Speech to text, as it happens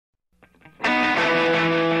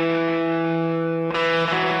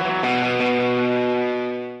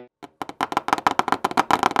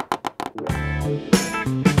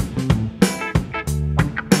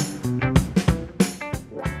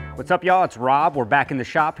What's up, y'all? It's Rob. We're back in the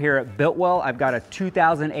shop here at Biltwell. I've got a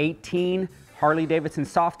 2018 Harley-Davidson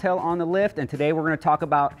Softail on the lift, and today we're going to talk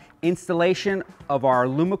about installation of our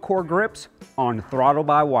AlumiCore grips on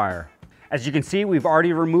Throttle-by-Wire. As you can see, we've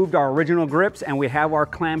already removed our original grips and we have our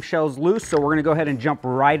clamshells loose, so we're going to go ahead and jump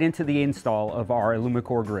right into the install of our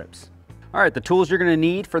AlumiCore grips. All right, the tools you're going to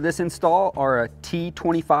need for this install are a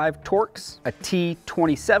T25 Torx, a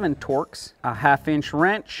T27 Torx, a 1/2-inch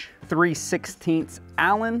wrench, 3/16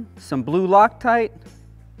 Allen, some blue Loctite,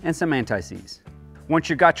 and some anti-seize. Once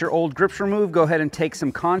you got your old grips removed, go ahead and take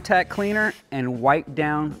some contact cleaner and wipe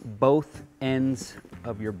down both ends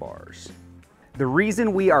of your bars. The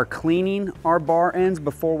reason we are cleaning our bar ends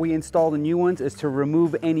before we install the new ones is to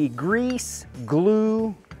remove any grease,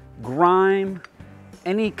 glue, grime,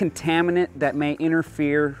 any contaminant that may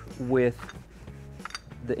interfere with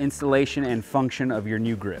the installation and function of your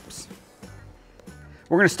new grips.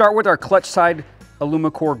 We're going to start with our clutch side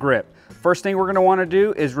AlumiCore grip. First thing we're going to want to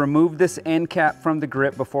do is remove this end cap from the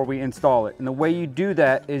grip before we install it. And the way you do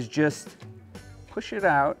that is just push it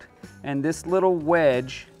out, and this little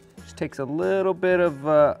wedge just takes a little bit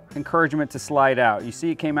of encouragement to slide out. You see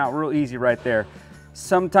it came out real easy right there.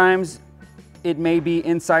 Sometimes it may be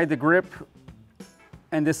inside the grip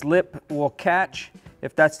and this lip will catch.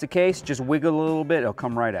 If that's the case, just wiggle a little bit, it'll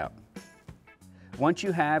come right out. Once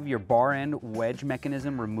you have your bar end wedge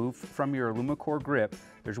mechanism removed from your AlumiCore grip,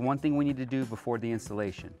 there's one thing we need to do before the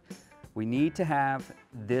installation. We need to have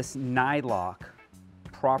this nylock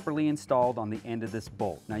properly installed on the end of this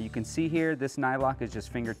bolt. Now you can see here, this nylock is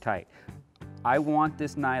just finger tight. I want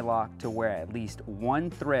this nylock to where at least one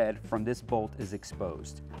thread from this bolt is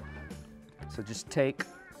exposed. So just take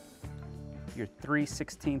your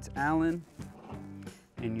 3/16 Allen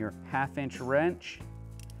and your 1/2-inch wrench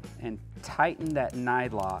and tighten that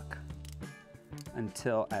nylock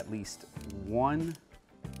until at least one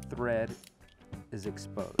thread is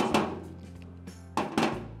exposed.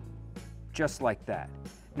 Just like that.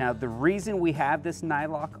 Now the reason we have this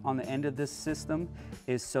nylock on the end of this system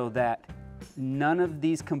is so that none of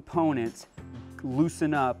these components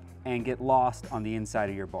loosen up and get lost on the inside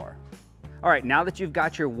of your bar. All right, now that you've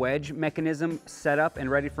got your wedge mechanism set up and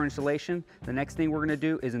ready for installation, the next thing we're going to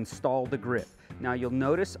do is install the grip. Now you'll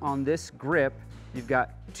notice on this grip, you've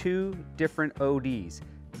got two different ODs.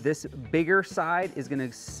 This bigger side is going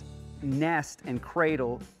to nest and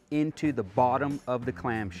cradle into the bottom of the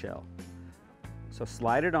clamshell. So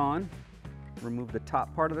slide it on, remove the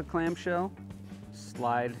top part of the clamshell,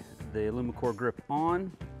 slide the AlumiCore grip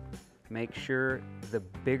on, make sure the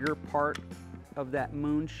bigger part of that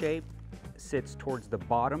moon shape sits towards the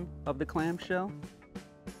bottom of the clamshell.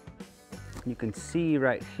 You can see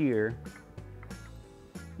right here,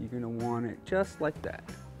 you're going to want it just like that.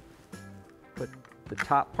 Put the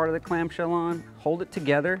top part of the clamshell on, hold it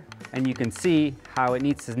together, and you can see how it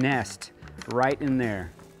needs to nest right in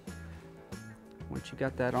there. Once you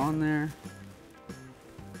got that on there,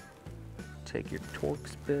 take your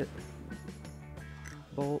Torx bit,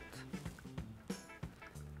 bolt,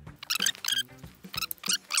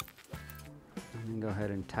 and then go ahead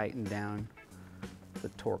and tighten down the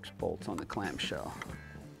Torx bolts on the clamshell.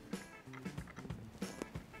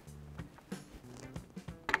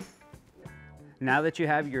 Now that you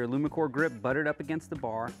have your AlumiCore grip buttered up against the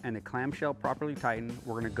bar and the clamshell properly tightened,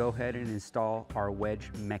 we're going to go ahead and install our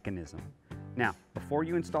wedge mechanism. Now, before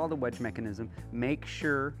you install the wedge mechanism, make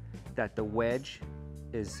sure that the wedge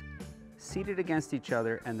is seated against each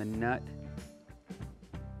other and the nut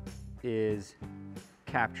is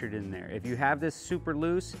captured in there. If you have this super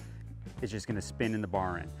loose, it's just going to spin in the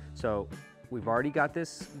bar end. So we've already got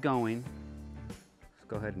this going. Let's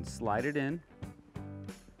go ahead and slide it in.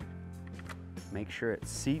 Make sure it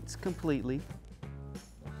seats completely,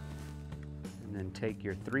 and then take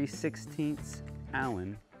your 3/16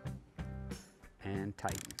 Allen and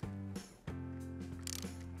tighten.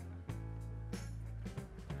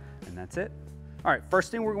 And that's it. All right, first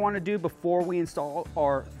thing we're going to do before we install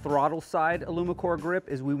our throttle side AlumiCore grip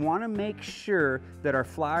is we want to make sure that our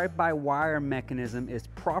fly-by-wire mechanism is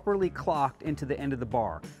properly clocked into the end of the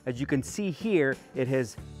bar. As you can see here, it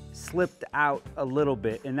has slipped out a little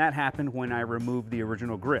bit, and that happened when I removed the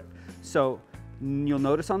original grip. So you'll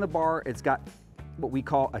notice on the bar it's got what we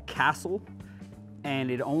call a castle, and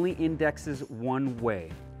it only indexes one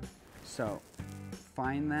way. So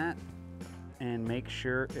find that and make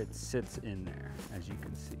sure it sits in there, as you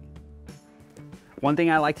can see. One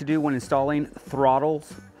thing I like to do when installing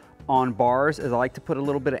throttles on bars is I like to put a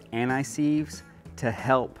little bit of anti-seize to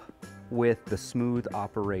help with the smooth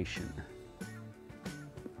operation.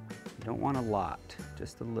 You don't want a lot,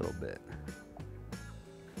 just a little bit.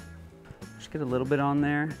 Just get a little bit on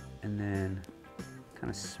there and then kind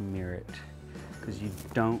of smear it, because you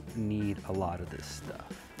don't need a lot of this stuff.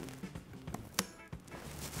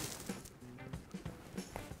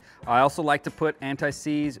 I also like to put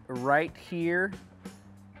anti-seize right here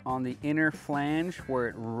on the inner flange where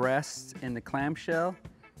it rests in the clamshell,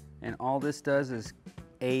 and all this does is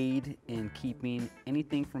aid in keeping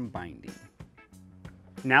anything from binding.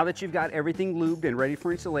 Now that you've got everything lubed and ready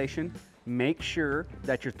for installation, make sure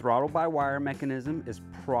that your throttle-by-wire mechanism is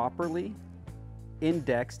properly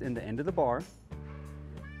indexed in the end of the bar,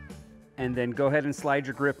 and then go ahead and slide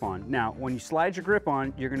your grip on. Now, when you slide your grip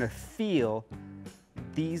on, you're gonna feel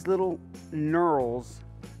these little knurls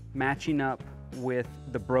matching up with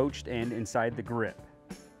the broached end inside the grip.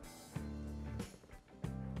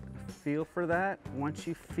 Feel for that. Once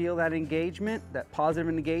you feel that engagement, that positive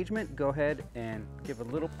engagement, go ahead and give a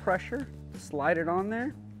little pressure, slide it on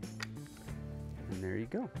there, and there you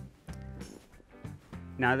go.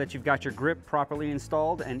 Now that you've got your grip properly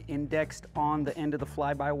installed and indexed on the end of the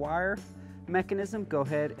fly-by-wire mechanism, go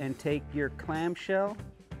ahead and take your clamshell,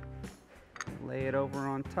 lay it over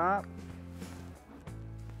on top,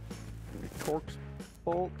 your Torx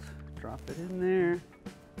bolt, drop it in there,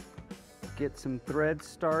 get some thread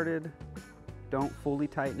started. Don't fully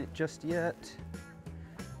tighten it just yet.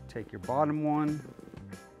 Take your bottom one,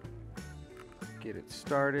 get it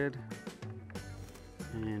started,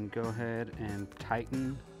 and go ahead and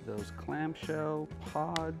tighten those clamshell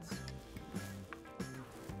pods.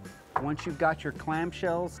 Once you've got your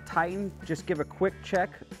clamshells tightened, just give a quick check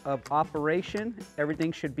of operation.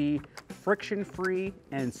 Everything should be friction-free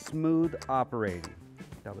and smooth operating.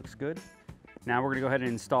 That looks good. Now we're gonna go ahead and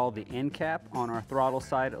install the end cap on our throttle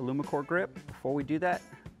side AlumiCore grip. Before we do that,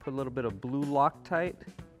 put a little bit of blue Loctite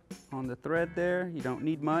on the thread there. You don't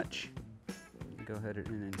need much. Go ahead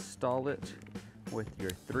and install it with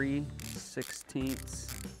your 3/16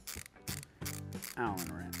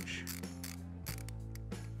 Allen wrench.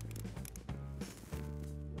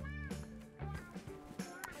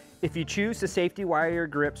 If you choose to safety wire your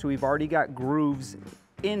grips, we've already got grooves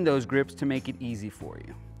in those grips to make it easy for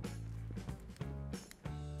you.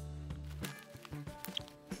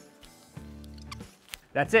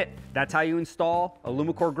 That's it. That's how you install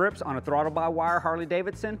AlumiCore grips on a throttle-by-wire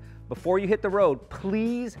Harley-Davidson. Before you hit the road,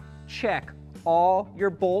 please check all your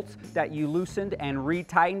bolts that you loosened and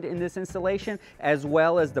retightened in this installation, as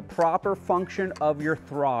well as the proper function of your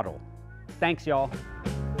throttle. Thanks, y'all.